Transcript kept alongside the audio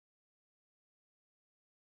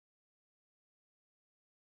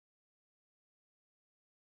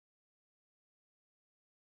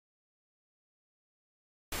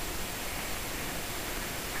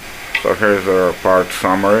So here's our part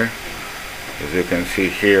summary. As you can see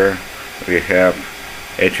here, we have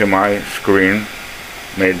HMI screen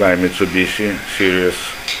made by Mitsubishi, series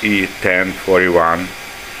E1041,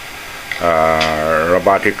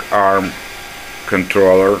 robotic arm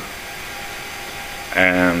controller,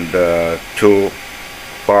 and two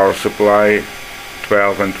power supply,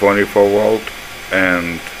 12 and 24 volt,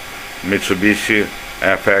 and Mitsubishi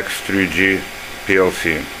FX3G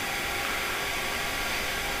PLC.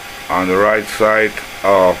 On the right side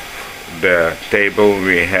of the table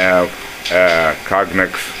we have a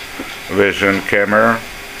Cognex vision camera,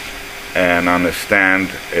 and on the stand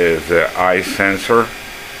is the eye sensor,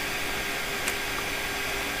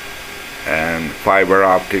 and fiber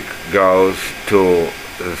optic goes to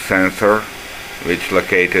the sensor, which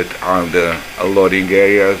located on the loading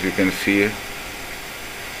area, as you can see.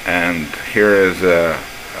 And here is a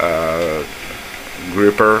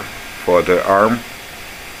gripper for the arm.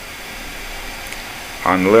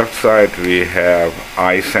 On the left side we have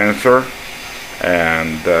eye sensor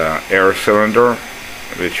and air cylinder,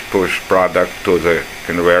 which push product to the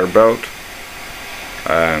conveyor belt.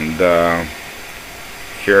 And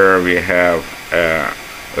here we have a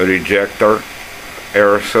rejector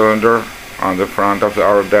air cylinder on the front of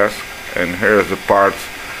our desk, and here's the parts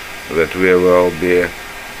that we will be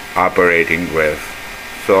operating with.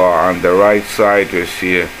 So on the right side you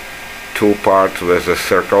see two parts with a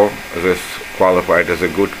circle. This qualified as a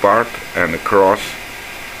good part, and a cross.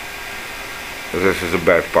 This is a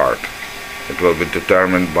bad part. It will be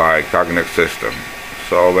determined by Cognex system.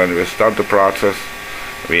 So when we start the process,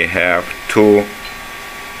 we have two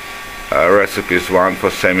recipes, one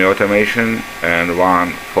for semi-automation and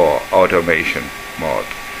one for automation mode.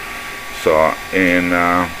 So in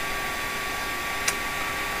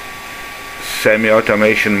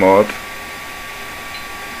semi-automation mode,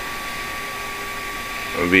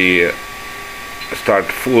 we start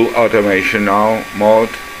full automation now mode,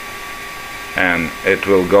 and it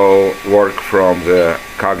will go work from the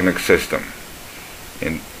Cognex system.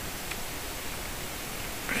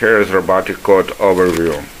 Here is robotic code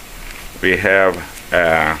overview. We have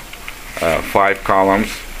 5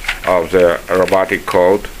 columns of the robotic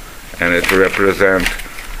code, and it represents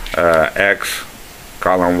X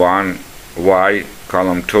column 1, Y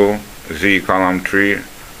column 2, Z column 3,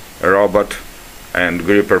 robot, and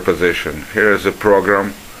gripper position. Here is a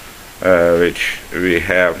program which we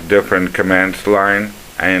have different commands line.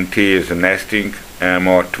 INT is nesting,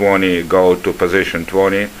 MO20 go to position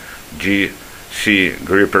 20, GC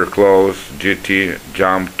gripper close, GT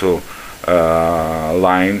jump to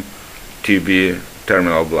line, TB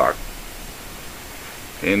terminal block.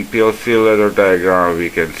 In PLC ladder diagram we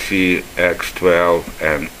can see X12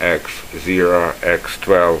 and X0.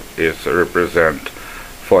 X12 is represent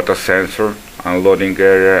photosensor unloading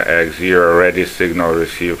area, X0 ready signal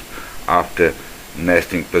received after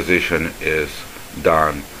nesting position is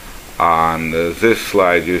done. On this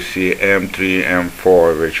slide you see M3,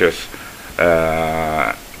 M4, which is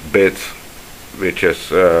bits, which is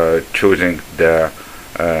choosing the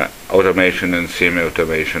automation and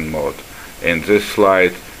semi-automation mode. In this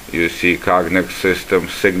slide you see Cognex system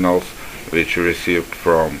signals which received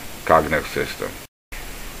from Cognex system.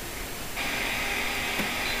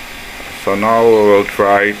 So now we will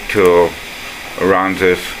try to run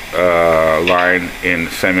this line in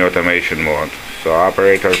semi-automation mode. So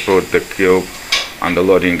operator put the cube on the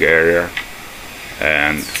loading area,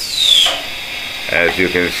 and as you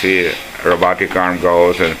can see, robotic arm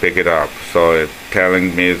goes and pick it up. So it's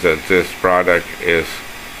telling me that this product is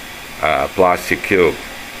a plastic cube.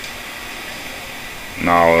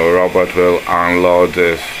 Now a robot will unload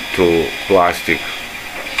this to plastic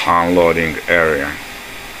unloading area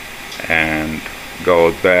and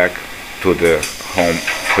goes back to the home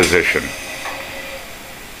position.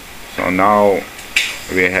 So now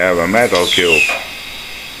we have a metal cube.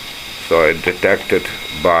 So it detected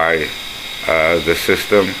by the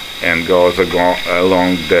system and goes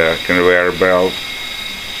along the conveyor belt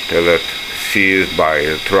till it sees by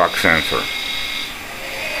a truck sensor.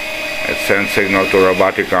 It sends signal to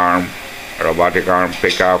robotic arm. Robotic arm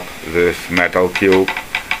pick up this metal cube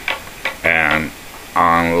and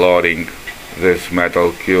unloading this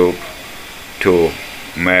metal cube to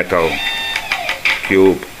metal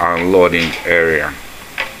cube unloading area.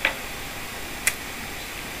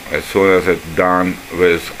 As soon as it's done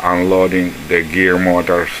with unloading, the gear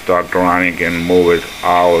motor start running and move it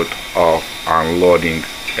out of unloading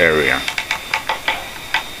area.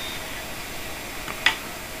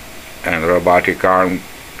 And robotic arm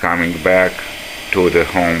coming back to the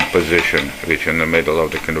home position, which is in the middle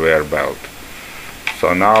of the conveyor belt.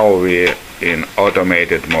 So now we in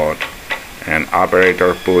automated mode, and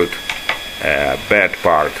operator put a bad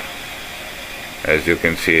part. As you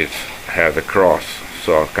can see, it has a cross,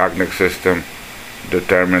 so Cognex system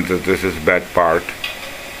determines that this is bad part,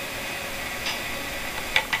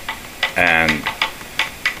 and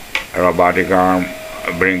a robotic arm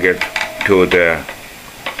bring it to the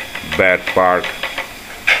bad part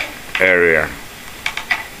area,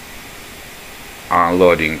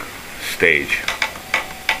 unloading stage,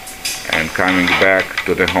 and coming back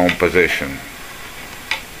to the home position.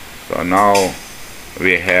 So now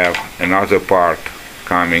we have another part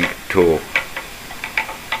coming to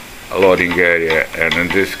a loading area, and in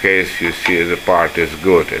this case you see the part is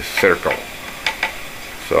good, it's circle.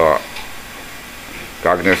 So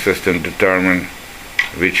Cognex system determine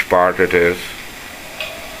which part it is,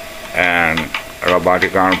 and a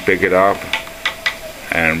robotic arm pick it up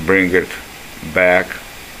and bring it back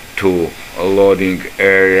to a loading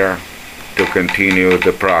area to continue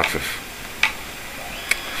the process.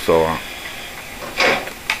 So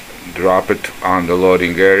drop it on the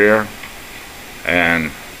loading area,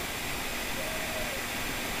 and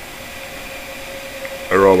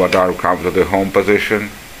a robot arm comes to the home position,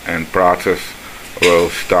 and process will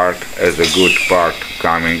start as a good part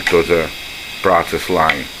coming to the process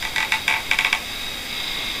line.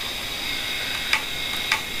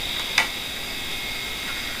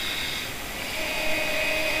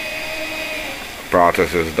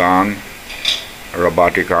 Process is done.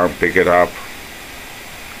 Robotic arm pick it up,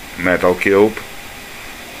 metal cube,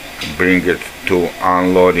 bring it to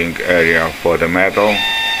unloading area for the metal.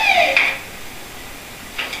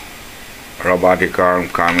 Robotic arm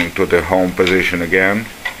coming to the home position again,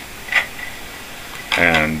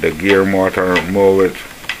 and the gear motor move it,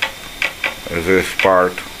 this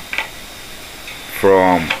part,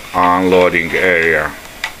 from unloading area.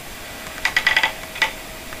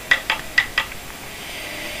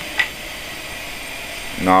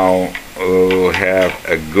 Now we will have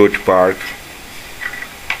a good part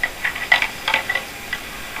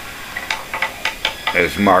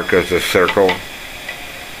as marked as a circle,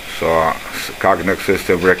 so Cognex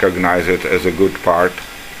system recognize it as a good part.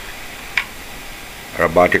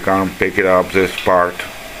 Robotic arm pick it up this part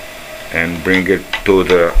and bring it to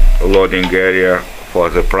the loading area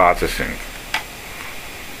for the processing.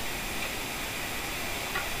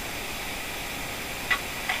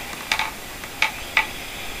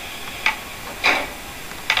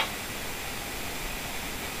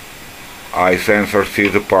 Eye sensor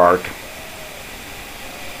sees the part.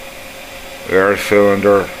 Air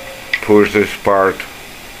cylinder push this part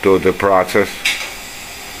to the process.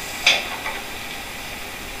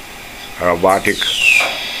 Robotic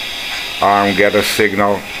arm get a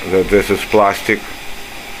signal that this is plastic.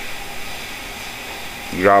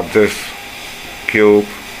 Grab this cube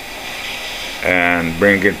and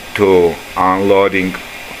bring it to unloading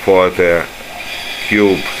for the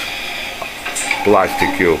cubes,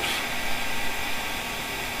 plastic cubes.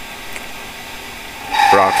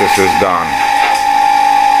 Process is done.